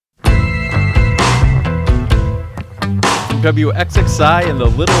From WXXI and the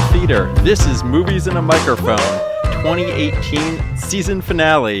Little Theater, this is Movies in a Microphone, 2018 season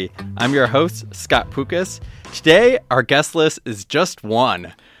finale. I'm your host, Scott Pukas. Today, our guest list is just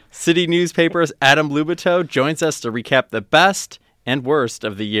one. City Newspaper's Adam Lubito joins us to recap the best and worst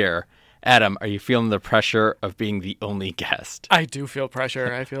of the year. Adam, are you feeling the pressure of being the only guest? I do feel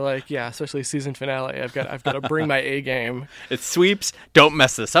pressure. I feel like, especially season finale. I've got to bring my A game. It's sweeps. Don't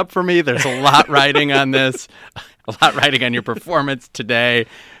mess this up for me. There's a lot riding on this. A lot riding on your performance today.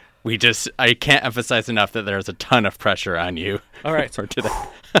 I can't emphasize enough that there's a ton of pressure on you. All right. For today.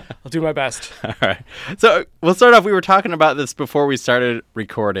 I'll do my best. All right. So we'll start off. We were talking about this before we started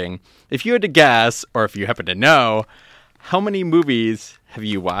recording. If you had to guess, or if you happen to know, how many movies have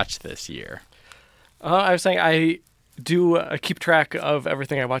you watched this year? I was saying I do keep track of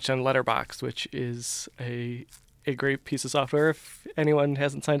everything I watch on Letterboxd, which is a great piece of software. If anyone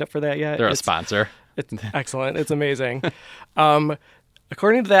hasn't signed up for that yet, they're a sponsor. It's excellent. It's amazing.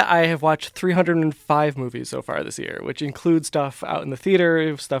 According to that, I have watched 305 movies so far this year, which includes stuff out in the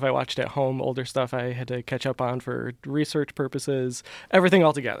theater, stuff I watched at home, older stuff I had to catch up on for research purposes, everything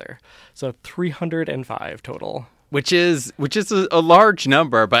all together. So 305 total. Which is a large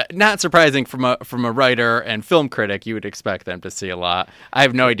number, but not surprising from a writer and film critic. You would expect them to see a lot. I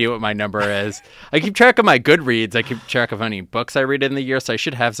have no idea what my number is. I keep track of my Goodreads. I keep track of how many books I read in the year, so I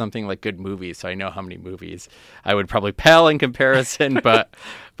should have something like good movies, so I know how many movies. I would probably pale in comparison, but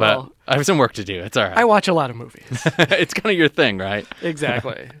well, I have some work to do. It's all right. I watch a lot of movies. It's kind of your thing, right?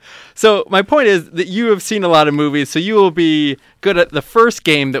 Exactly. So my point is that you have seen a lot of movies, so you will be good at the first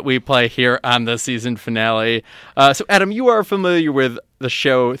game that we play here on the season finale. So Adam, you are familiar with the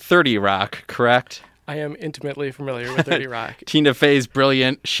show 30 Rock, correct? I am intimately familiar with 30 Rock. Tina Fey's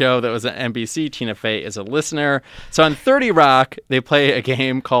brilliant show that was at NBC. Tina Fey is a listener. So on 30 Rock, they play a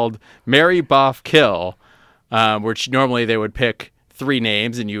game called Marry, Boff, Kill, which normally they would pick 3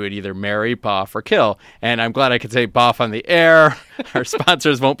 names, and you would either marry, boff, or kill. And I'm glad I could say boff on the air. Our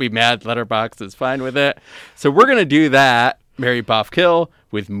sponsors won't be mad. Letterboxd is fine with it. So we're going to do that, marry, boff, kill,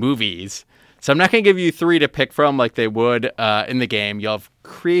 with movies. So I'm not going to give you 3 to pick from like they would in the game. You'll have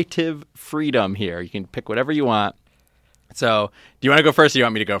creative freedom here. You can pick whatever you want. So do you want to go first, or do you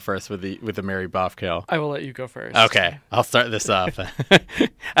want me to go first with the marry, boff, kill? I will let you go first. Okay, I'll start this off.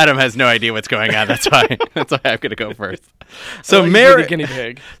 Adam has no idea what's going on. That's why I'm going to go first. So Mary, guinea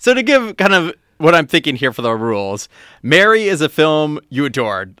pig. So to give kind of what I'm thinking here for the rules, Mary is a film you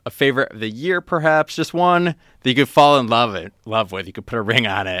adored, a favorite of the year, perhaps, just one that you could fall in love with. You could put a ring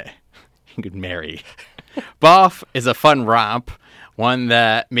on it. You could marry. Boff is a fun romp, one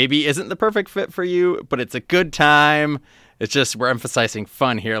that maybe isn't the perfect fit for you, but it's a good time. It's just we're emphasizing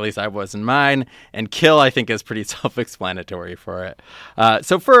fun here, at least I was in mine. And kill, I think, is pretty self-explanatory for it.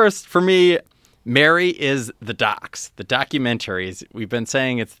 So first, for me, Mary is the docs, the documentaries. We've been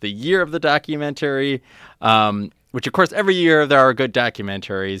saying it's the year of the documentary, which, of course, every year there are good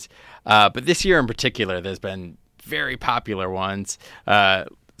documentaries. But this year in particular, there's been very popular ones.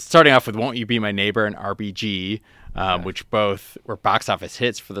 Starting off with Won't You Be My Neighbor and RBG, which both were box office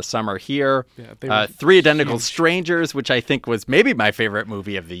hits for the summer here. Yeah, 3 Identical Strangers, which I think was maybe my favorite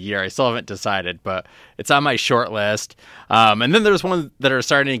movie of the year. I still haven't decided, but it's on my short list. And then there's ones that are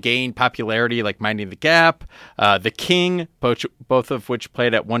starting to gain popularity, like Minding the Gap, The King, both of which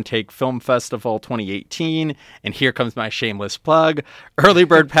played at One Take Film Festival 2018. And here comes my shameless plug. Early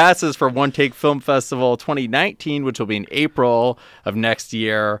Bird Passes for One Take Film Festival 2019, which will be in April of next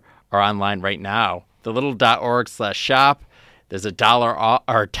year, are online right now. thelittle.org/shop. There's $1 off,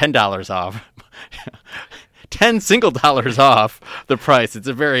 or $10 off. 10 single dollars off the price. It's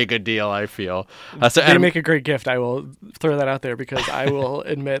a very good deal, I feel. They make a great gift. I will throw that out there because I will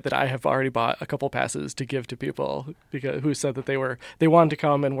admit that I have already bought a couple passes to give to people who said that they wanted to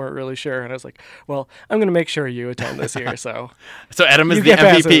come and weren't really sure. And I was like, well, I'm going to make sure you attend this year. So Adam is the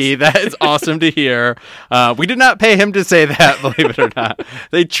MVP. Passes. That is awesome to hear. We did not pay him to say that, believe it or not.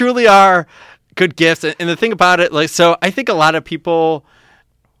 They truly are good gifts. And the thing about it, so I think a lot of people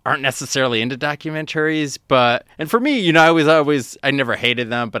aren't necessarily into documentaries, and for me, I never hated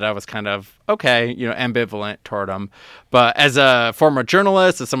them, but I was kind of, ambivalent toward them. But as a former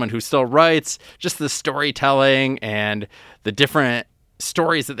journalist, as someone who still writes, just the storytelling and the different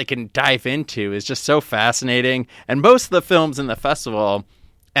stories that they can dive into is just so fascinating. And most of the films in the festival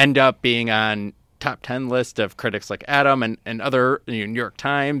end up being on top 10 list of critics like Adam and other New York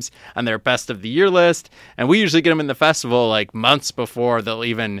Times on their best of the year list. And we usually get them in the festival like months before they'll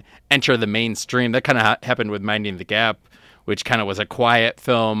even enter the mainstream. That kind of happened with Minding the Gap, which kind of was a quiet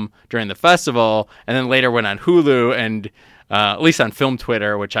film during the festival, and then later went on Hulu and at least on Film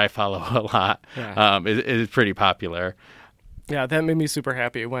Twitter, which I follow a lot, is pretty popular. Yeah, that made me super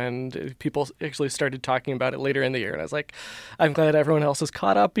happy when people actually started talking about it later in the year. And I was like, I'm glad everyone else is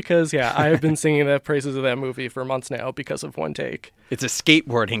caught up because, yeah, I have been singing the praises of that movie for months now because of one take. It's a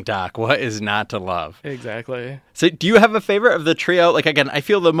skateboarding doc. What is not to love? Exactly. So do you have a favorite of the trio? Like, again, I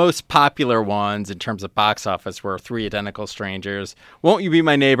feel the most popular ones in terms of box office were Three Identical Strangers, Won't You Be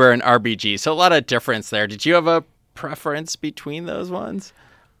My Neighbor, and RBG. So a lot of difference there. Did you have a preference between those ones?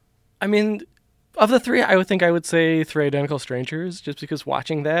 I mean, of the three, I would say Three Identical Strangers, just because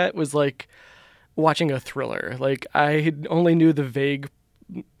watching that was like watching a thriller. Like, I only knew the vague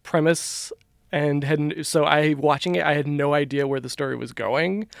premise watching it, I had no idea where the story was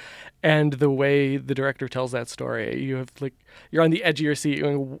going. And the way the director tells that story, you're on the edge of your seat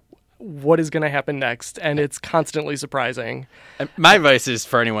going, what is going to happen next? And it's constantly surprising. And my advice is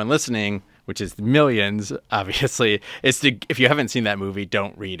for anyone listening, which is millions, obviously, is to, if you haven't seen that movie,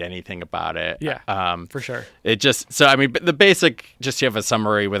 don't read anything about it. Yeah, for sure. It just, so, I mean, the basic, just to have a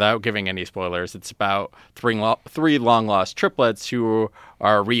summary without giving any spoilers, it's about three long-lost triplets who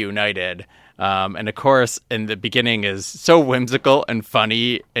are reunited. And of course, in the beginning is so whimsical and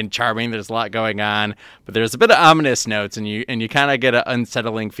funny and charming. There's a lot going on, but there's a bit of ominous notes, and you kind of get an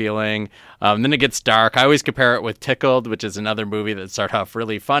unsettling feeling. Then it gets dark. I always compare it with Tickled, which is another movie that started off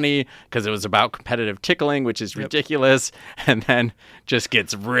really funny because it was about competitive tickling, which is ridiculous, and then it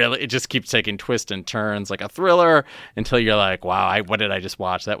just keeps taking twists and turns like a thriller until you're like, wow, what did I just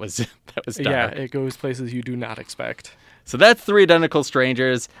watch? That was dark. Yeah, it goes places you do not expect. So that's Three Identical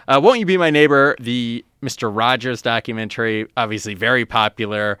Strangers. Won't You Be My Neighbor, the Mr. Rogers documentary, obviously very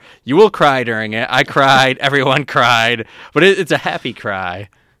popular. You will cry during it. I cried. Everyone cried. But it's a happy cry,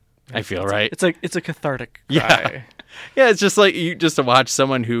 I feel, right? It's a cathartic cry. Yeah, it's just like just to watch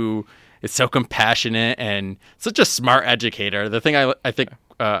someone who is so compassionate and such a smart educator. The thing I think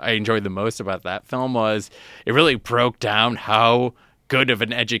I enjoyed the most about that film was it really broke down how good of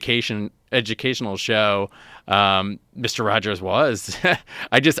an educational show Mr. Rogers was.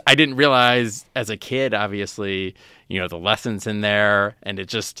 I didn't realize as a kid, obviously, the lessons in there, and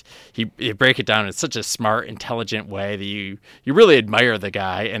you break it down in such a smart, intelligent way that you really admire the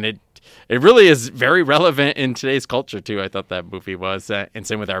guy, and it really is very relevant in today's culture too. I thought that movie was, and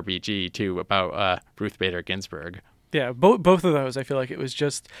same with RBG too, about Ruth Bader Ginsburg. Yeah, both of those, I feel like it was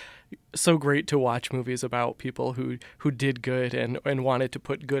just so great to watch movies about people who did good and wanted to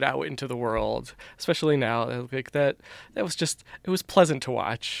put good out into the world, especially now. Like that it was pleasant to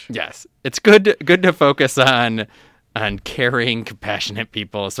watch. Yes, it's good to focus on caring, compassionate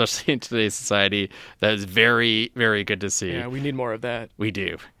people, especially in today's society. That is very, very good to see. Yeah, we need more of that. We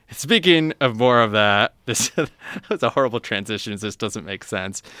do. Speaking of more of that, this was a horrible transition. This doesn't make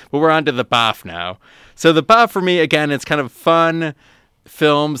sense. But we're on to the BOF now. So the BOF for me, again, it's kind of fun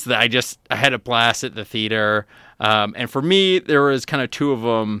films that I had a blast at the theater. And for me, there was kind of two of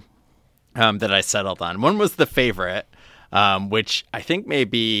them that I settled on. One was The Favorite, which I think may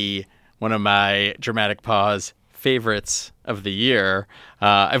be one of my dramatic pause favorites of the year.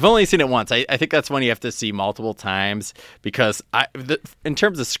 I've only seen it once. I think that's one you have to see multiple times because in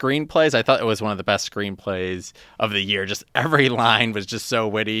terms of screenplays, I thought it was one of the best screenplays of the year. Just every line was just so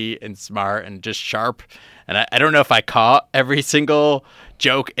witty and smart and just sharp. And I don't know if I caught every single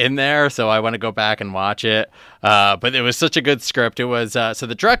joke in there, so I want to go back and watch it. But it was such a good script. It was so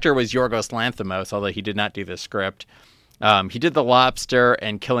the director was Yorgos Lanthimos, although he did not do the script. He did The Lobster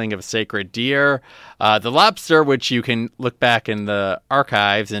and Killing of a Sacred Deer. The Lobster, which you can look back in the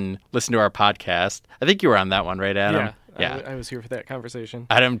archives and listen to our podcast. I think you were on that one, right, Adam? Yeah. I was here for that conversation.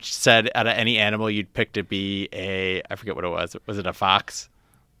 Adam said out of any animal you'd pick to be I forget what it was. Was it a fox?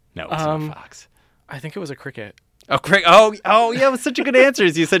 No, it wasn't a fox. I think it was a cricket. Oh, cricket. Oh, yeah, it was such a good answer.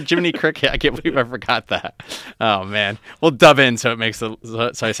 You said Jiminy Cricket. I can't believe I forgot that. Oh, man. We'll dub in so it makes so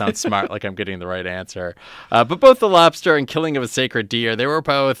I sound smart, like I'm getting the right answer. But both The Lobster and Killing of a Sacred Deer, they were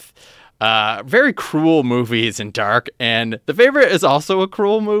both very cruel movies and dark. And The Favorite is also a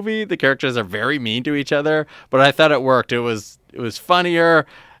cruel movie. The characters are very mean to each other, but I thought it worked. It was funnier.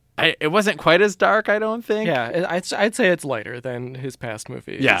 It wasn't quite as dark, I don't think. Yeah, I'd say it's lighter than his past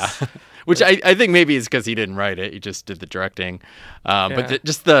movies. Yeah, which I think maybe is because he didn't write it. He just did the directing. But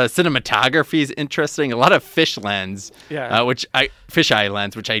just the cinematography is interesting. A lot of fisheye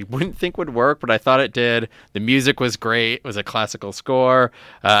lens, which I wouldn't think would work, but I thought it did. The music was great. It was a classical score.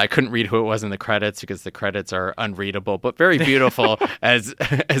 I couldn't read who it was in the credits because the credits are unreadable, but very beautiful, as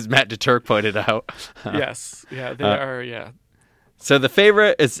Matt DeTurk pointed out. Yes, yeah, they are, yeah. So The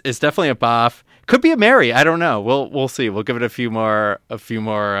Favorite is definitely a BOF. Could be a Mary. I don't know. We'll see. We'll give it a few more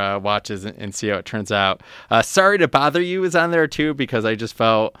watches and see how it turns out. Sorry to Bother You is on there too because I just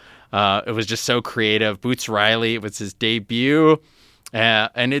felt it was just so creative. Boots Riley, it was his debut,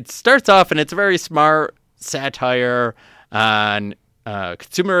 and it starts off and it's a very smart satire on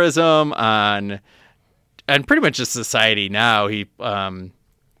consumerism, and pretty much just society now. He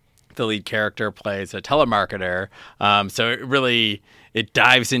the lead character plays a telemarketer, so it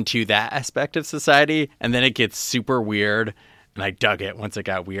dives into that aspect of society, and then it gets super weird. And I dug it once it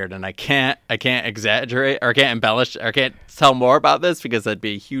got weird, and I can't exaggerate or I can't embellish or I can't tell more about this because that'd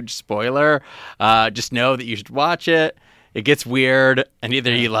be a huge spoiler. Just know that you should watch it. It gets weird, and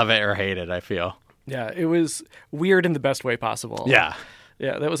either you love it or hate it, I feel. Yeah, it was weird in the best way possible. Yeah.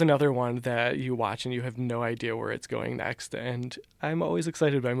 Yeah, that was another one that you watch and you have no idea where it's going next. And I'm always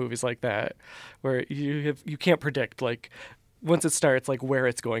excited by movies like that, where you can't predict, like, once it starts, like, where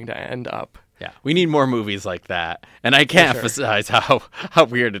it's going to end up. Yeah, we need more movies like that. And I can't emphasize how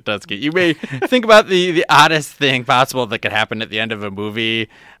weird it does get. You may think about the oddest thing possible that could happen at the end of a movie,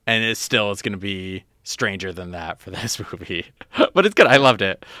 and it's going to be stranger than that for this movie. But it's good. I loved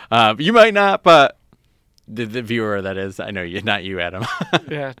it. You might not, but the viewer, that is, I know you, not you, Adam.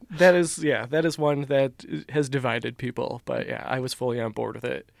 That is one that has divided people. But yeah, I was fully on board with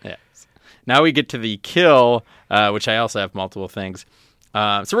it. Yes. Now we get to the kill, which I also have multiple things.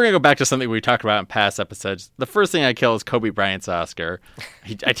 So we're going to go back to something we talked about in past episodes. The first thing I kill is Kobe Bryant's Oscar.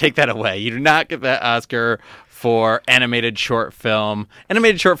 I take that away. You do not get that Oscar for animated short film.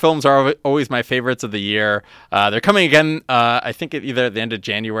 Animated short films are always my favorites of the year. They're coming again, I think either at the end of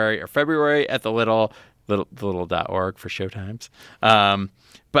January or February at the little.org for showtimes.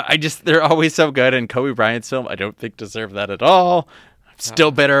 But they're always so good, and Kobe Bryant's film, I don't think deserve that at all.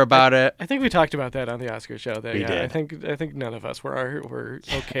 Still bitter about it. I think we talked about that on the Oscar show. We did. I think none of us were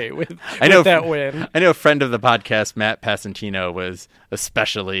okay with that win. I know a friend of the podcast, Matt Passantino, was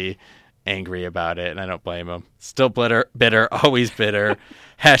especially angry about it, and I don't blame him. Still bitter, always bitter.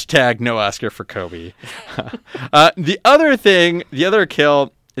 # no Oscar for Kobe. The other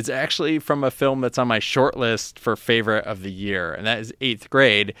kill is actually from a film that's on my short list for favorite of the year, and that is 8th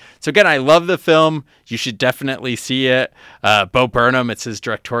Grade. So again, I love the film. You should definitely see it. Bo Burnham, it's his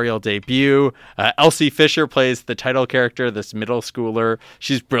directorial debut. Elsie Fisher plays the title character, this middle schooler.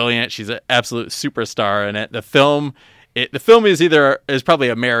 She's brilliant. She's an absolute superstar in it. The film is probably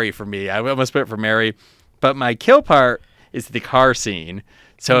a Mary for me. I almost put it for Mary, but my kill part is the car scene.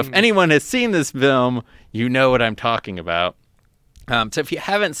 So if anyone has seen this film, you know what I'm talking about. So if you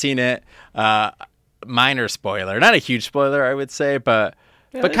haven't seen it, minor spoiler, not a huge spoiler, I would say, but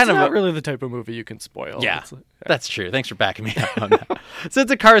kind of not really the type of movie you can spoil. Yeah, that's true. Thanks for backing me up on that. So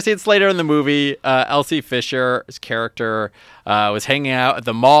it's a car scene. It's later in the movie. Elsie Fisher's character was hanging out at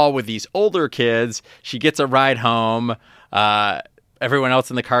the mall with these older kids. She gets a ride home. Everyone else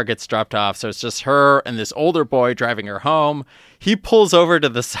in the car gets dropped off. So it's just her and this older boy driving her home. He pulls over to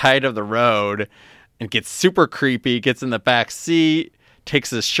the side of the road and gets super creepy, gets in the back seat,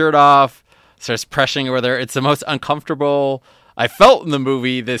 takes his shirt off, starts pressing with her. It's the most uncomfortable I felt in the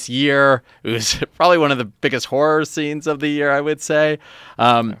movie this year. It was probably one of the biggest horror scenes of the year, I would say.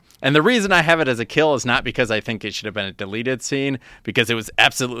 And the reason I have it as a kill is not because I think it should have been a deleted scene, because it was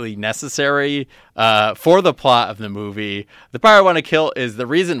absolutely necessary for the plot of the movie. The part I want to kill is the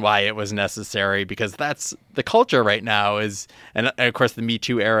reason why it was necessary, because that's the culture right now is, and of course the Me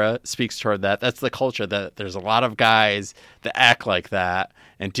Too era speaks toward that. That's the culture, that there's a lot of guys that act like that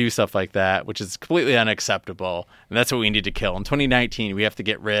and do stuff like that, which is completely unacceptable. And that's what we need to kill. In 2019, we have to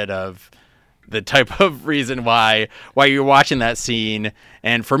get rid of the type of reason why you're watching that scene.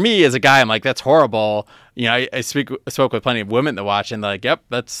 And for me as a guy, I'm like, that's horrible. You know, I spoke with plenty of women that watch, and they're like, yep,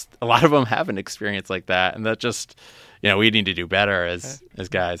 that's a lot of them have an experience like that. And that just, you know, we need to do better as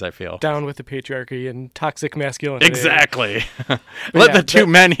guys, I feel. Down with the patriarchy and toxic masculinity. Exactly. Let the two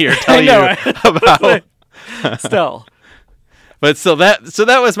men here tell you about. Still. But so that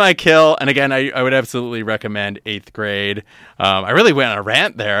was my kill. And again, I would absolutely recommend 8th Grade. I really went on a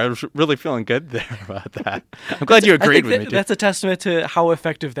rant there. I was really feeling good there about that. I'm glad you agreed with me, too. That's a testament to how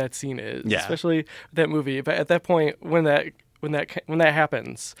effective that scene is, especially that movie. But at that point, when that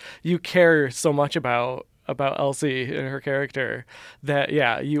happens, you care so much about Elsie and her character that,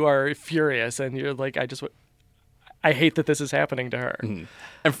 you are furious. And you're like, I hate that this is happening to her. Mm-hmm.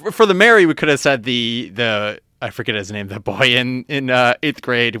 And for the Mary, we could have said the I forget his name, the boy in 8th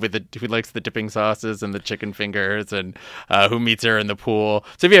Grade who likes the dipping sauces and the chicken fingers, and who meets her in the pool.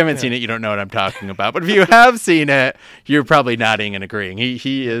 So if you haven't seen it, you don't know what I'm talking about. But if you have seen it, you're probably nodding and agreeing.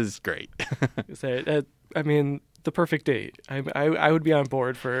 He is great. I mean, the perfect date. I would be on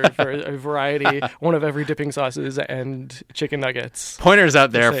board for a variety, one of every dipping sauces and chicken nuggets. Pointers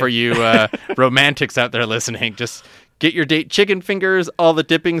out there for you romantics out there listening. Just get your date chicken fingers, all the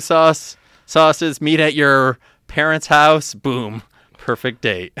dipping sauces, meet at your parents' house. Boom. Perfect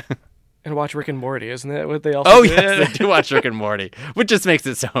date. And watch Rick and Morty, isn't that what they also Oh, do? yes, they do watch Rick and Morty, which just makes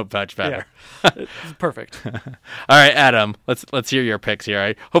it so much better. Yeah. It's perfect. All right, Adam, let's hear your picks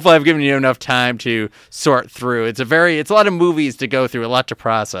here. Hopefully I've given you enough time to sort through. It's a lot of movies to go through, a lot to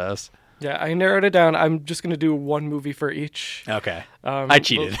process. Yeah, I narrowed it down. I'm just going to do one movie for each. Okay. I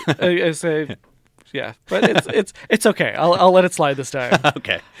cheated. I say, yeah, but it's okay. I'll let it slide this time.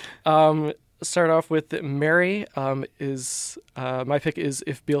 Okay. Start off with Mary. My pick is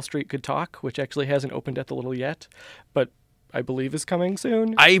If Beale Street Could Talk, which actually hasn't opened at the Little yet, but I believe is coming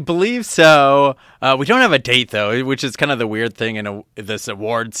soon. I believe so. We don't have a date though, which is kind of the weird thing in this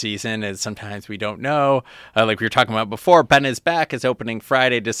award season. Is sometimes we don't know. Like we were talking about before, Ben is Back is opening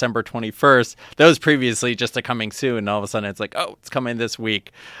Friday, December 21st. That was previously just a coming soon, and all of a sudden it's like, oh, it's coming this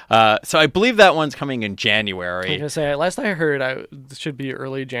week. So I believe that one's coming in January. I was gonna say, last I heard, it should be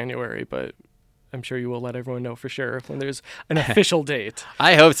early January, but I'm sure you will let everyone know for sure when there's an official date.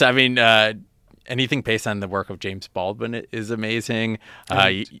 I hope so. I mean, anything based on the work of James Baldwin is amazing.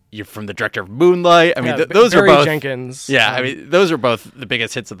 You're from the director of Moonlight. I mean, those Barry are both Jenkins. Yeah, I mean, those are both the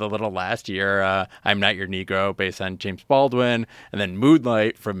biggest hits of the Little last year. I'm Not Your Negro, based on James Baldwin, and then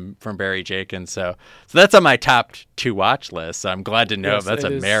Moonlight from Barry Jenkins. So that's on my top 2 watch list. So I'm glad to know that's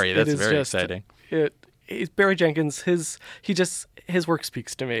Mary. That's very exciting. Barry Jenkins. His work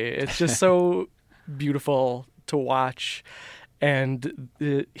speaks to me. It's just so beautiful to watch. And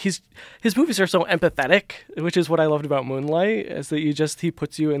his movies are so empathetic, which is what I loved about Moonlight, is that he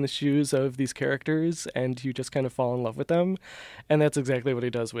puts you in the shoes of these characters and you just kind of fall in love with them. And that's exactly what he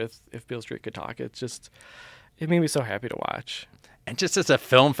does with If Beale Street Could Talk. It made me so happy to watch. And just as a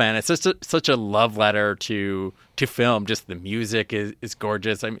film fan, it's such a love letter to film. Just the music is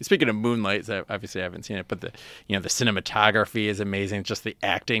gorgeous. I mean, speaking of Moonlight, obviously I haven't seen it, but the cinematography is amazing. Just the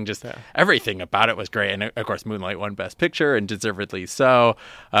acting, everything about it was great. And of course, Moonlight won Best Picture, and deservedly so.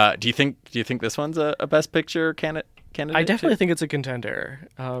 Do you think this one's a Best Picture candidate? I definitely think it's a contender.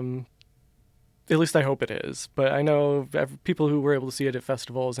 At least I hope it is. But I know people who were able to see it at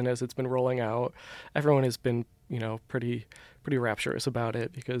festivals, and as it's been rolling out, everyone has been pretty rapturous about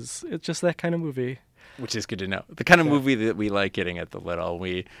it because it's just that kind of movie. Which is good to know. The kind of movie that we like getting at the Little.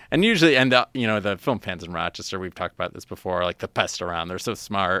 And usually, the film fans in Rochester, we've talked about this before, like the best around. They're so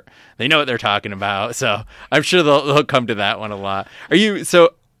smart. They know what they're talking about. So I'm sure they'll come to that one a lot. Are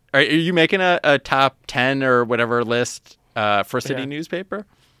you making a top 10 or whatever list for City Newspaper?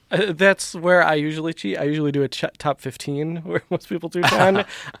 That's where I usually cheat. I usually do a top 15, where most people do 10.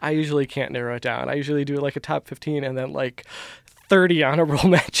 I usually can't narrow it down. I usually do like a top 15 and then like 30 honorable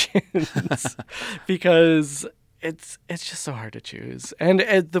mentions because it's just so hard to choose. And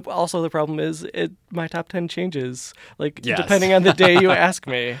also the problem is my top 10 changes depending on the day you ask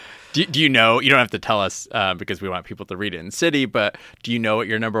me. Do you know? You don't have to tell us because we want people to read it in City, but do you know what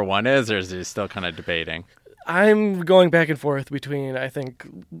your number 1 is, or is it still kind of debating? I'm going back and forth between, I think,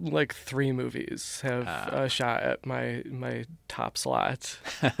 like 3 movies have a shot at my top slot.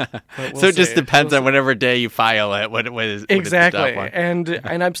 So it just depends on whatever day you file it. What is exactly, the top one.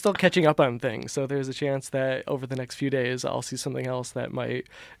 and I'm still catching up on things. So there's a chance that over the next few days I'll see something else that might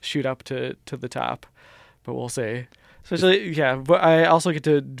shoot up to the top, but we'll see. Especially, but I also get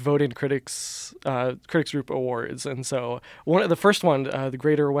to vote in critics group awards, and so the first one, the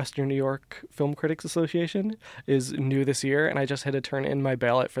Greater Western New York Film Critics Association, is new this year, and I just had to turn in my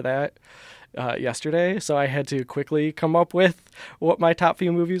ballot for that yesterday, so I had to quickly come up with what my top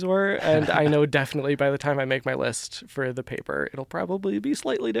few movies were, and I know definitely by the time I make my list for the paper, it'll probably be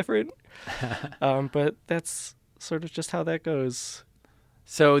slightly different, but that's sort of just how that goes.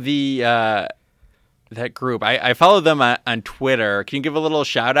 So that group, I follow them on Twitter. Can you give a little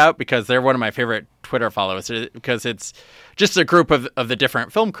shout out? Because they're one of my favorite Twitter followers, because it's just a group of the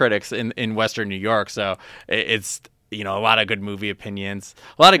different film critics in Western New York. So it's, a lot of good movie opinions,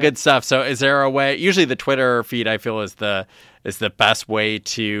 a lot of good stuff. So is there a way, usually the Twitter feed I feel is the best way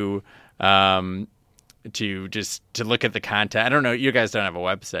to look at the content. I don't know. You guys don't have a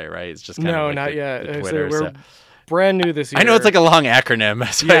website, right? It's just kind of like not yet. The Twitter. We're brand new this year. I know it's like a long acronym,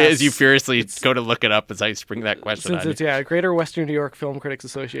 as you furiously go to look it up as I spring that question on you. Greater Western New York Film Critics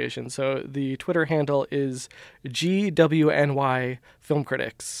Association. So the Twitter handle is GWNY Film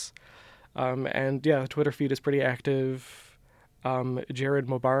Critics. The Twitter feed is pretty active. Jared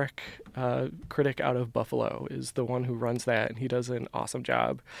Mubarak, critic out of Buffalo, is the one who runs that, and he does an awesome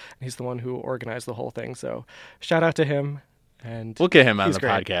job. He's the one who organized the whole thing. So shout out to him. And we'll get him on the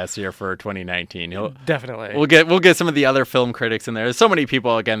great. podcast here for 2019. Definitely. We'll get some of the other film critics in there. There's so many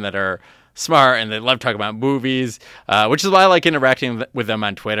people again that are smart and they love talking about movies, which is why I like interacting with them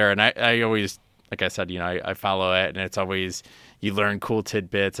on Twitter. And I always, like I said, I follow it, and it's always you learn cool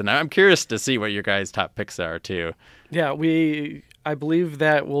tidbits. And I'm curious to see what your guys' top picks are too. Yeah, I believe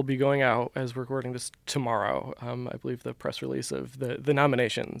that will be going out as we're recording this tomorrow. I believe the press release of the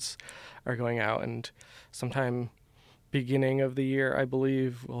nominations are going out, and sometime beginning of the year, I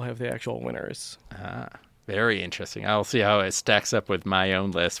believe, we'll have the actual winners. Very interesting. I'll see how it stacks up with my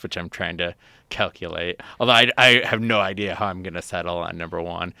own list, which I'm trying to calculate. Although I have no idea how I'm going to settle on number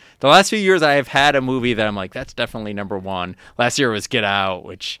one. The last few years, I have had a movie that I'm like, that's definitely number one. Last year was Get Out,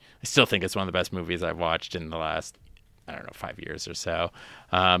 which I still think is one of the best movies I've watched in the last, 5 years or so.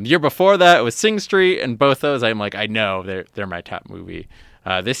 The year before that, it was Sing Street, and both those, I'm like, I know they're my top movie.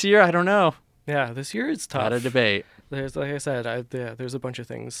 This year, I don't know. Yeah, this year it's tough. A lot of debate. There's, like I said, there's a bunch of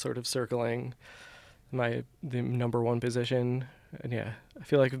things sort of circling the number one position, and yeah, I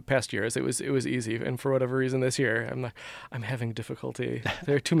feel like past years it was easy, and for whatever reason this year I'm having difficulty.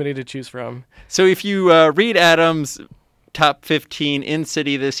 There are too many to choose from. So if you read Adam's top 15 in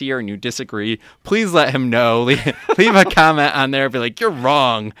city this year and you disagree, please let him know. Leave a comment on there. Be like, you're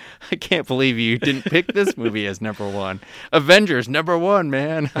wrong. I can't believe you didn't pick this movie as number one. Avengers, number one,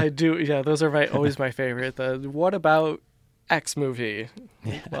 man. I do. Yeah, those are always my favorite. What about X movie?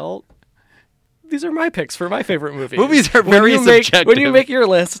 Yeah. Well, these are my picks for my favorite movies. Movies are very subjective. When you make your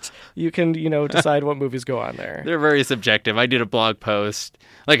list, you can, decide what movies go on there. They're very subjective. I did a blog post.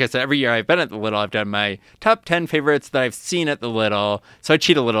 Like I said, every year I've been at the Little, I've done my top 10 favorites that I've seen at the Little. So I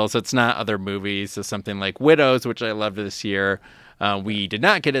cheat a little, so it's not other movies. So something like Widows, which I loved this year. We did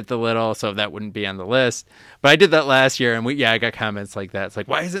not get at the Little, so that wouldn't be on the list. But I did that last year, and I got comments like that. It's like,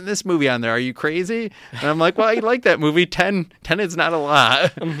 why isn't this movie on there? Are you crazy? And I'm like, well, I like that movie. 10 is not a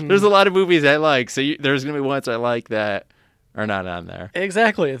lot. Mm-hmm. There's a lot of movies I like, so there's going to be ones I like that are not on there.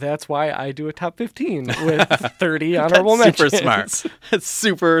 Exactly. That's why I do a top 15 with 30 honorable mentions. Super smart. That's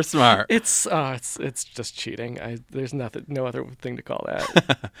super smart. It's just cheating. There's no other thing to call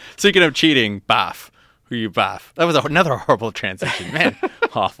that. Speaking of cheating, Boff. Who you Boff? That was another horrible transition. Man,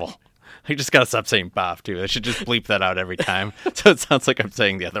 awful. I just gotta stop saying Boff too. I should just bleep that out every time, so it sounds like I'm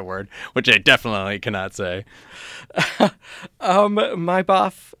saying the other word, which I definitely cannot say. My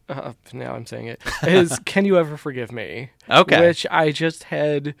Boff, now I'm saying it, is Can You Ever Forgive Me? Okay. Which I just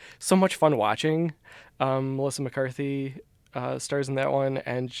had so much fun watching. Melissa McCarthy stars in that one,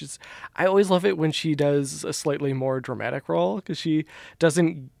 and I always love it when she does a slightly more dramatic role, because she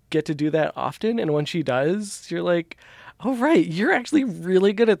doesn't get to do that often, and when she does, you're like, oh right, you're actually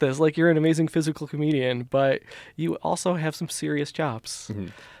really good at this. Like, you're an amazing physical comedian, but you also have some serious chops. Mm-hmm.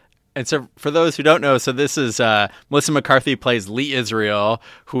 And so for those who don't know, so this is Melissa McCarthy plays Lee Israel,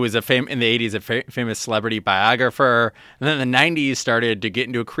 who was in the 80s a famous celebrity biographer, and then in the 90s started to get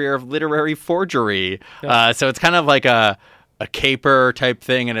into a career of literary forgery. Yep. So it's kind of like a caper type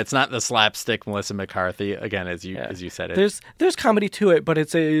thing, and it's not the slapstick Melissa McCarthy, again, as you said it. There's comedy to it, but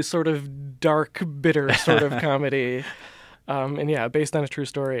it's a sort of dark, bitter sort of comedy. And yeah, based on a true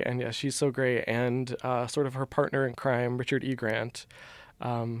story. And yeah, she's so great. And sort of her partner in crime, Richard E. Grant,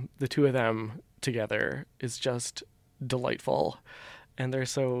 the two of them together is just delightful. And they're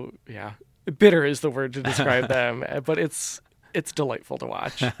so, bitter is the word to describe them, but it's delightful to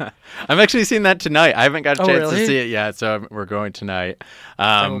watch. I'm actually seeing that tonight. I haven't got a chance to see it yet, so we're going tonight.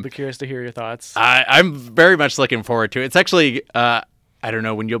 I will be curious to hear your thoughts. I'm very much looking forward to it. It's actually, I don't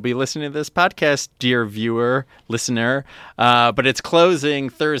know when you'll be listening to this podcast, dear viewer, listener, but it's closing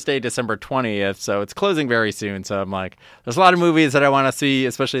Thursday, December 20th, so it's closing very soon. So I'm like, there's a lot of movies that I want to see,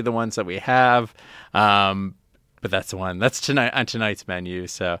 especially the ones that we have. But that's the one. That's tonight on tonight's menu.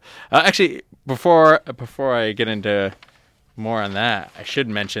 So actually, before I get into more on that, I should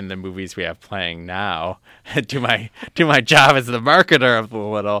mention the movies we have playing now. do my job as the marketer of the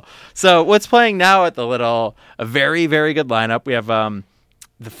Little. So what's playing now at the Little? A very, very good lineup. We have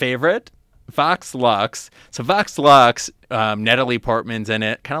The Favorite, Vox Lux. So Vox Lux, Natalie Portman's in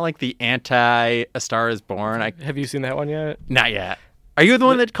it, kind of like the anti A Star Is Born. Have you seen that one yet? Not yet. Are you the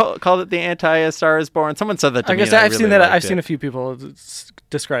one that called it the anti A Star Is Born? Someone said that to me. I've seen that. I've seen a few people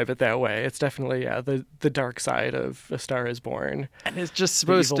describe it that way. It's definitely the dark side of A Star Is Born, and it's just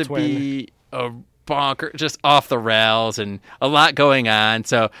supposed to be a bonker, just off the rails, and a lot going on.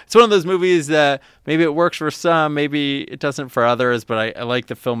 So it's one of those movies that maybe it works for some, maybe it doesn't for others. But I like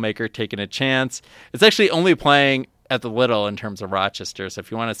the filmmaker taking a chance. It's actually only playing at the Little in terms of Rochester. So if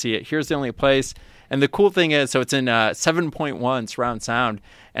you want to see it, here's the only place. And the cool thing is, so it's in 7.1 surround sound.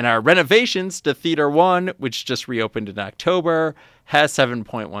 And our renovations to Theater 1, which just reopened in October, has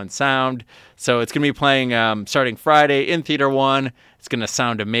 7.1 sound. So it's going to be playing starting Friday in Theater 1. It's going to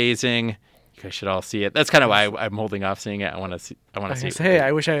sound amazing. You guys should all see it. That's kind of why I'm holding off seeing it. I want to see it. Hey,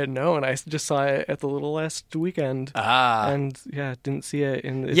 I wish I had known. I just saw it at the Little last weekend. And didn't see it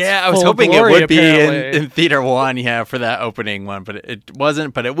in its I was full hoping glory, it would apparently. be in Theater 1, for that opening one, but it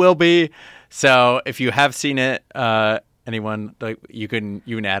wasn't, but it will be. So if you have seen it, anyone, like you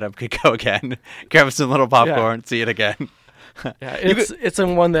and Adam could go again, grab some little popcorn, see it again. Yeah, it's a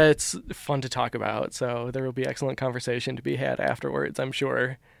one that's fun to talk about, so there will be excellent conversation to be had afterwards, I'm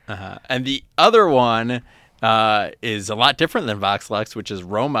sure. And the other one is a lot different than Vox Lux, which is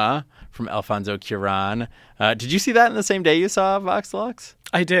Roma from Alfonso Cuarón. Did you see that in the same day you saw Vox Lux?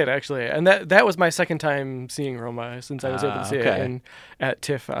 I did, actually, and that was my second time seeing Roma since I was able to see it at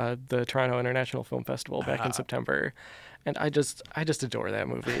TIFF, the Toronto International Film Festival, back in September, and I just adore that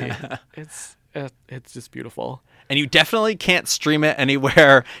movie. It's just beautiful. And you definitely can't stream it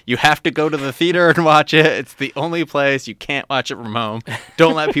anywhere. You have to go to the theater and watch it. It's the only place. You can't watch it from home.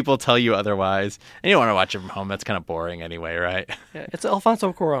 Don't let people tell you otherwise. And you don't want to watch it from home. That's kind of boring anyway, right? Yeah, it's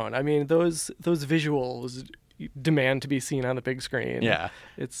Alfonso Cuarón. I mean, those visuals demand to be seen on the big screen. Yeah.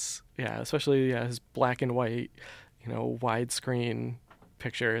 Especially his black and white, widescreen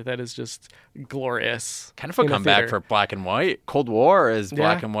picture that is just glorious. Kind of a comeback for black and white. Cold War is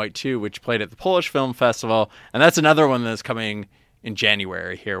black and white too, which played at the Polish Film Festival, and that's another one that's coming in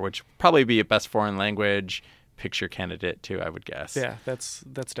January here, which will probably be a best foreign language picture candidate too, I would guess. Yeah, that's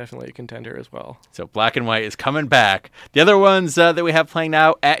definitely a contender as well. So black and white is coming back. The other ones that we have playing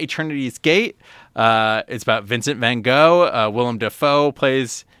now, At Eternity's Gate, it's about Vincent van Gogh. Willem Dafoe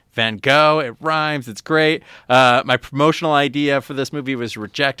plays Van Gogh. It rhymes. It's great. My promotional idea for this movie was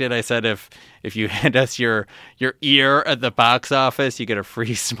rejected. I said if you hand us your ear at the box office, you get a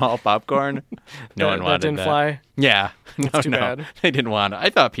free small popcorn. No one wanted that. Didn't fly? Yeah. That's too bad. They didn't want it. I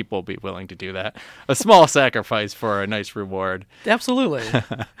thought people would be willing to do that. A small sacrifice for a nice reward. Absolutely.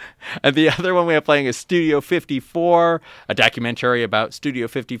 And the other one we have playing is Studio 54, a documentary about Studio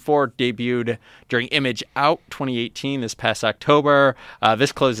 54, debuted during Image Out 2018 this past October.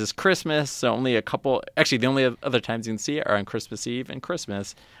 This closes Christmas, so only the only other times you can see it are on Christmas Eve and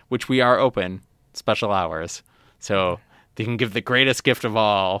Christmas, which we are open, special hours. So they can give the greatest gift of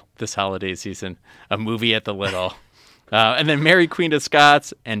all this holiday season, a movie at the Little. And then Mary Queen of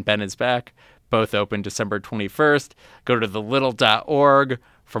Scots and Ben is Back, both open December 21st. Go to thelittle.org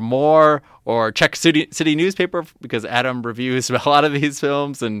for more, or check City Newspaper, because Adam reviews a lot of these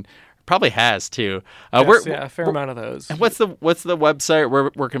films and probably has too. A fair amount of those. And what's the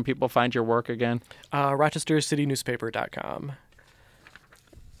website? Where can people find your work again? RochesterCityNewspaper.com.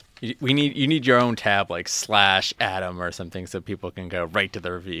 You need your own tab, like /Adam or something, so people can go right to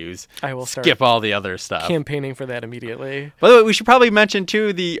the reviews. I will skip all the other stuff. Campaigning for that immediately. By the way, we should probably mention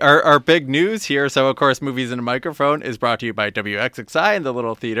too our big news here. So of course, Movies in a Microphone is brought to you by WXXI and the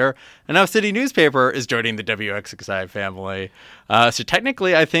Little Theater, and now City Newspaper is joining the WXXI family. So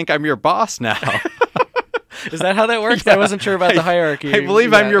technically, I think I'm your boss now. Is that how that works? Yeah. I wasn't sure about the hierarchy. I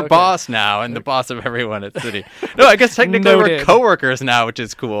believe I'm your boss now and the boss of everyone at City. No, I guess technically we're coworkers now, which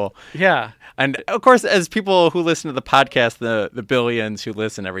is cool. Yeah. And of course, as people who listen to the podcast, the billions who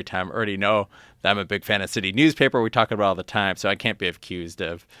listen every time already know that I'm a big fan of City Newspaper. We talk about it all the time, so I can't be accused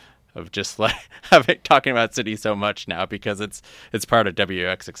of just like talking about City so much now, because it's part of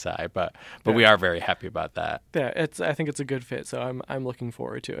WXXI, but we are very happy about that. Yeah, I think it's a good fit, so I'm looking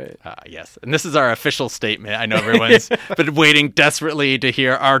forward to it. Yes, and this is our official statement. I know everyone's been waiting desperately to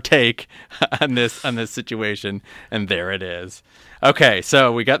hear our take on this situation, and there it is. Okay,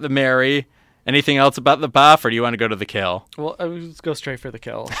 so we got the Mary. Anything else about the buff, or do you want to go to the kill? Well, let's go straight for the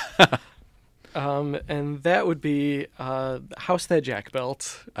kill. And that would be House That Jack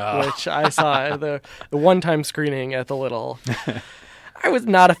Built, which I saw the one-time screening at the Little. I was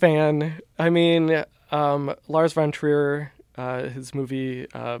not a fan. I mean, Lars von Trier, his movie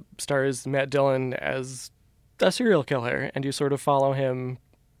stars Matt Dillon as a serial killer, and you sort of follow him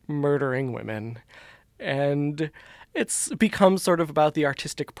murdering women. And it's become sort of about the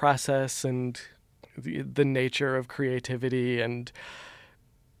artistic process and the nature of creativity, and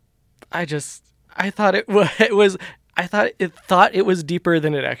I thought it was deeper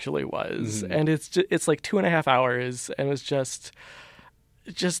than it actually was. Mm-hmm. And it's like 2.5 hours, and it's just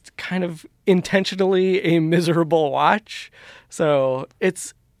kind of intentionally a miserable watch. So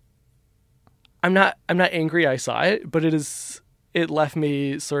I'm not angry I saw it, but it left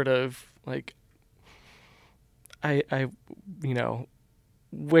me sort of like, I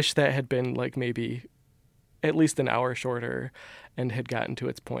wish that had been like maybe at least an hour shorter and had gotten to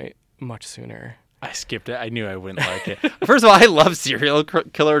its point much sooner. I skipped it. I knew I wouldn't like it. First of all, I love serial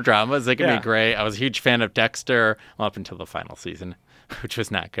killer dramas. They can be great. I was a huge fan of Dexter up until the final season, which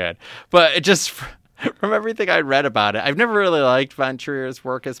was not good. But it just, from everything I read about it, I've never really liked Von Trier's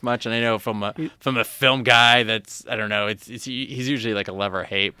work as much. And I know from a film guy that's, I don't know, he's usually like a love or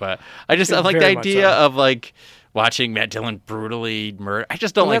hate. But I like the idea of like watching Matt Dillon brutally murder. I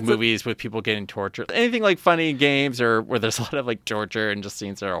just don't like movies with people getting tortured. Anything like Funny Games or where there's a lot of like torture and just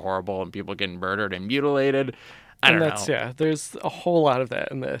scenes that are horrible and people getting murdered and mutilated. I don't know. Yeah, there's a whole lot of that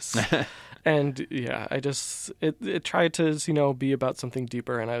in this. And yeah, it tried to, be about something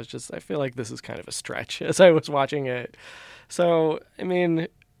deeper. And I feel like this is kind of a stretch as I was watching it. So, I mean,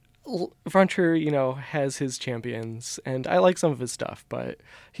 Von Trier, has his champions, and I like some of his stuff, but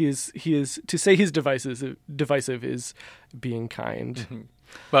he is to say he's divisive is being kind.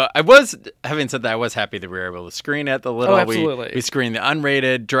 But having said that, I was happy that we were able to screen at the Little. Oh, absolutely. We screened the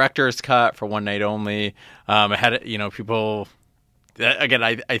unrated director's cut for one night only. I had people. Again,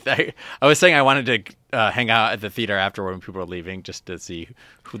 I was saying I wanted to hang out at the theater afterward when people were leaving, just to see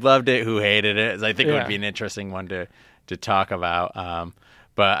who loved it, who hated it. I think it would be an interesting one to talk about.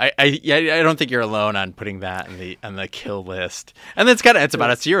 But I don't think you're alone on putting that on the kill list. And it's about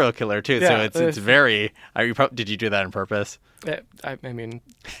a serial killer too, so it's very. Did you do that on purpose? I mean,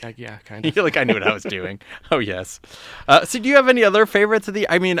 yeah, kind of. You're like, I knew what I was doing. Oh yes. So do you have any other favorites of the?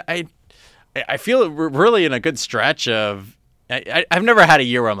 I mean, I feel we're really in a good stretch of. I've never had a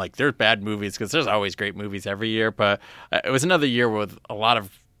year where I'm like, there's bad movies, because there's always great movies every year. But it was another year with a lot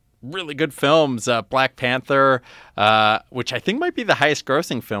of really good films. Black Panther, which I think might be the highest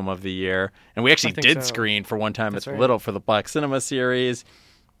grossing film of the year. And we actually did screen for one time at the Little for the Black Cinema series.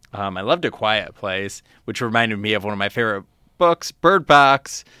 I loved A Quiet Place, which reminded me of one of my favorite books, Bird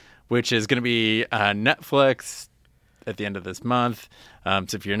Box, which is going to be on Netflix at the end of this month. So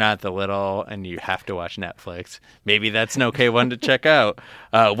if you're not the Little and you have to watch Netflix, maybe that's an okay one to check out.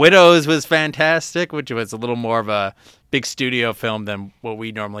 Widows was fantastic, which was a little more of a big studio film than what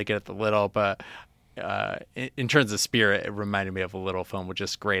we normally get at the Little. But in terms of spirit, it reminded me of a Little film with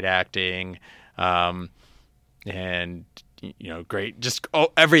just great acting. And, great. Just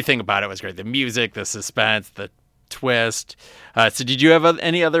everything about it was great. The music, the suspense, the twist. So did you have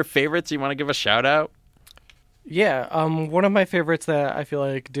any other favorites you want to give a shout out? Yeah, one of my favorites that I feel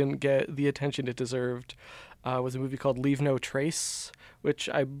like didn't get the attention it deserved was a movie called Leave No Trace, which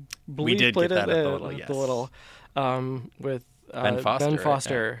I believe played at the Little, with Ben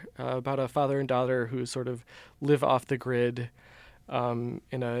Foster, about a father and daughter who sort of live off the grid in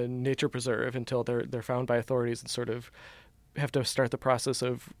a nature preserve until they're found by authorities and sort of have to start the process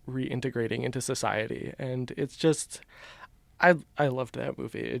of reintegrating into society. And it's just... I loved that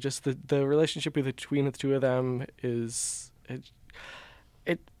movie. It just the relationship between the two of them is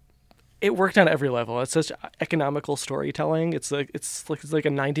it worked on every level. It's such economical storytelling. It's like a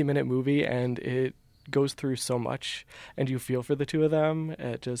 90-minute movie, and it goes through so much, and you feel for the two of them.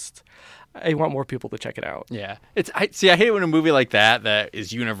 I want more people to check it out. Yeah, I hate when a movie like that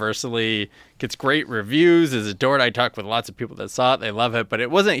is universally gets great reviews, is adored. I talked with lots of people that saw it; they love it, but it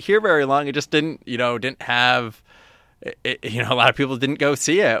wasn't here very long. It just didn't have. A lot of people didn't go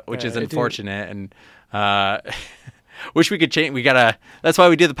see it, which is unfortunate, and wish we could change. That's why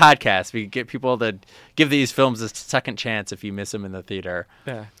we do the podcast. We get people to give these films a second chance if you miss them in the theater.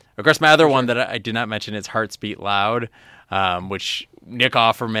 Yeah. Of course, my other one that I did not mention is Hearts Beat Loud, which Nick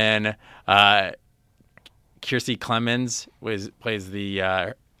Offerman, Kiersey Clemens plays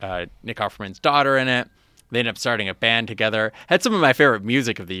the Nick Offerman's daughter in it. They ended up starting a band together. Had some of my favorite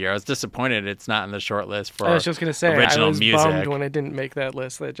music of the year. I was disappointed it's not on the short list for original music. I was just going to say, I was bummed when it didn't make that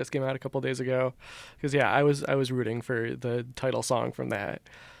list that just came out a couple days ago. Because, I was rooting for the title song from that.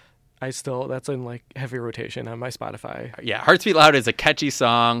 That's in like heavy rotation on my Spotify. Yeah, Hearts Beat Loud is a catchy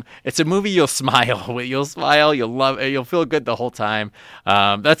song. It's a movie you'll smile with. You'll smile. You'll love it. You'll feel good the whole time.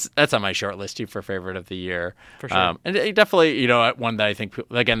 That's on my short list too for favorite of the year. For sure. And it definitely, one that I think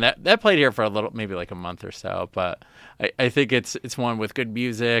again that played here for a little, maybe like a month or so. But I think it's one with good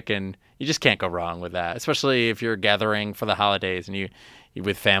music, and you just can't go wrong with that. Especially if you're gathering for the holidays and you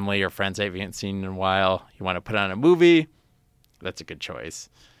with family or friends that you haven't seen in a while. You want to put on a movie. That's a good choice.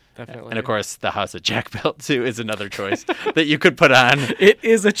 Definitely. And of course, The House that Jack Built too is another choice that you could put on. It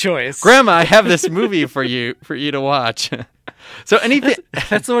is a choice. Grandma, I have this movie for you to watch. So anything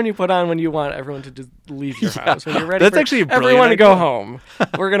that's the one you put on when you want everyone to just leave your house. When you're ready that's actually a everyone to idea. go home.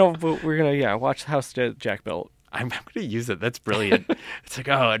 We're gonna watch The House that Jack Built I'm going to use it. That's brilliant. It's like,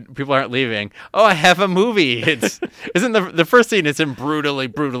 oh, people aren't leaving. Oh, I have a movie. Isn't the first scene is him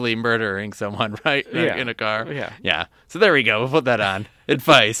brutally murdering someone, right? In a car. Yeah. So there we go. We'll put that on.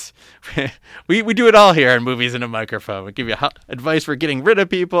 Advice. We do it all here in Movies in a Microphone. We give you advice for getting rid of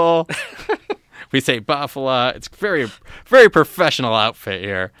people. We say Buffalo. It's very, very professional outfit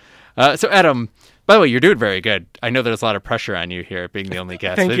here. So Adam, by the way, you're doing very good. I know there's a lot of pressure on you here, being the only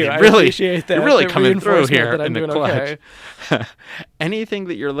guest. Thank you. I appreciate that. You're really coming through here in the clutch. Okay. Anything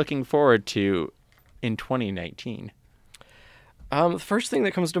that you're looking forward to in 2019? The first thing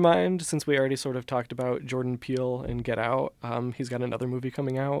that comes to mind, since we already sort of talked about Jordan Peele and Get Out, he's got another movie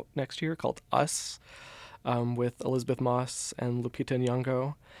coming out next year called Us, with Elizabeth Moss and Lupita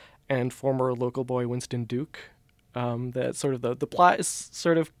Nyong'o and former local boy Winston Duke. That sort of the plot is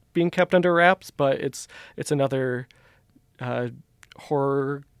sort of being kept under wraps, but it's another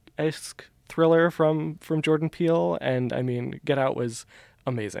horror-esque thriller from Jordan Peele, and I mean, Get Out was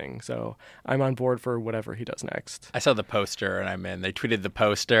amazing, so I'm on board for whatever he does next. I saw the poster and I'm in. They tweeted the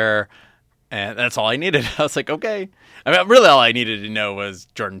poster, and that's all I needed. I was like, okay. I mean, really, all I needed to know was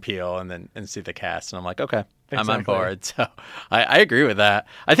Jordan Peele and see the cast, and I'm like, okay. I'm on board. So I agree with that.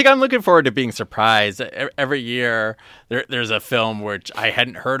 I think I'm looking forward to being surprised. Every year there's a film which I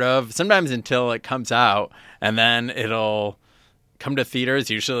hadn't heard of, sometimes until it comes out, and then it'll come to theaters,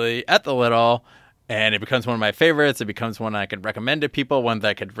 usually at the Little, and it becomes one of my favorites. It becomes one I could recommend to people, one that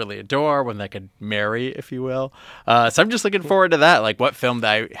I could really adore, one that I could marry, if you will. So I'm just looking forward to that, like what film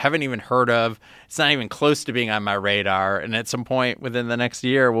that I haven't even heard of. It's not even close to being on my radar, and at some point within the next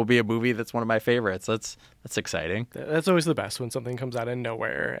year will be a movie that's one of my favorites. That's exciting. That's always the best, when something comes out of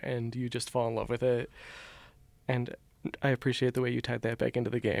nowhere and you just fall in love with it. And I appreciate the way you tied that back into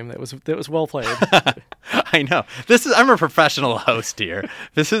the game. That was well played. I know. I'm a professional host here.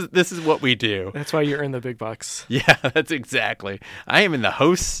 This is what we do. That's why you earn the big bucks. Yeah, that's exactly. I am in the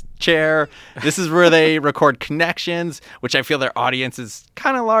host chair. This is where they record Connections, which I feel their audience is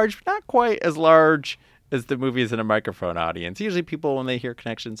kind of large, but not quite as large as the Movies in a Microphone audience. Usually people, when they hear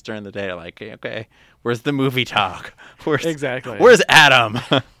Connections during the day, are like, okay, where's the movie talk? Exactly. Where's Adam?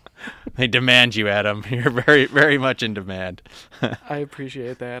 They demand you, Adam. You're very, very much in demand. I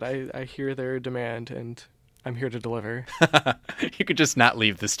appreciate that. I hear their demand, and I'm here to deliver. You could just not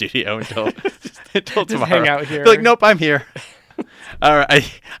leave the studio until just tomorrow. Hang out here. Be like, nope, I'm here. All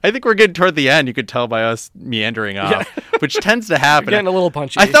right. I think we're getting toward the end. You could tell by us meandering off, which tends to happen. You're getting a little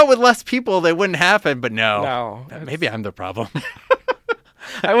punchy. I thought with less people that wouldn't happen, but no. Maybe I'm the problem.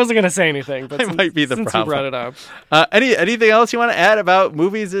 I wasn't going to say anything, but I might be the since problem. you brought it up. Anything else you want to add about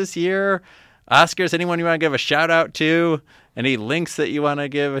movies this year? Oscars, anyone you want to give a shout out to? Any links that you want to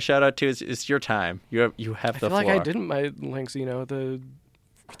give a shout out to? It's your time. You have the floor. I feel like I didn't. My links,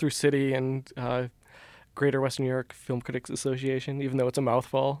 through City and Greater Western New York Film Critics Association, even though it's a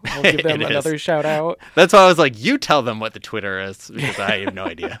mouthful. I'll give them another shout out. That's why I was like, you tell them what the Twitter is, because I have no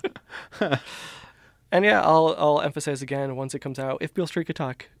idea. And yeah, I'll emphasize again, once it comes out, if Beale Street could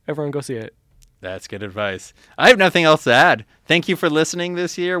talk, everyone go see it. That's good advice. I have nothing else to add. Thank you for listening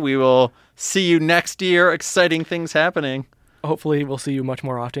this year. We will see you next year. Exciting things happening. Hopefully we'll see you much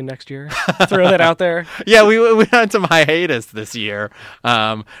more often next year. Throw that out there. Yeah, we had some hiatus this year.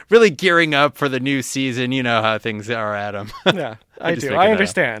 Really gearing up for the new season. You know how things are, Adam. Yeah, I do. I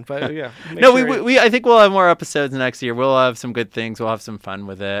understand, but yeah. I think we'll have more episodes next year. We'll have some good things. We'll have some fun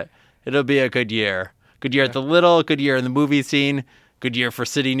with it. It'll be a good year. Good year at the Little, good year in the movie scene, good year for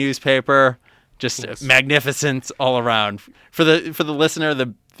City Newspaper. Just magnificence all around. For the listener,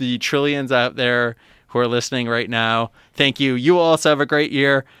 the trillions out there who are listening right now, thank you. You also have a great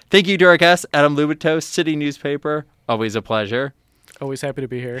year. Thank you to our guest, Adam Lubitos, City Newspaper. Always a pleasure. Always happy to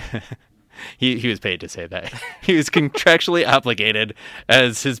be here. He was paid to say that. He was contractually obligated,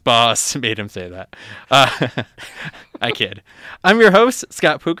 as his boss made him say that. I kid. I'm your host,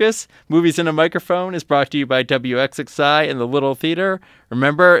 Scott Pukas. Movies in a Microphone is brought to you by WXXI and the Little Theater.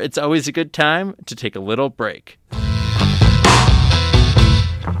 Remember, it's always a good time to take a little break.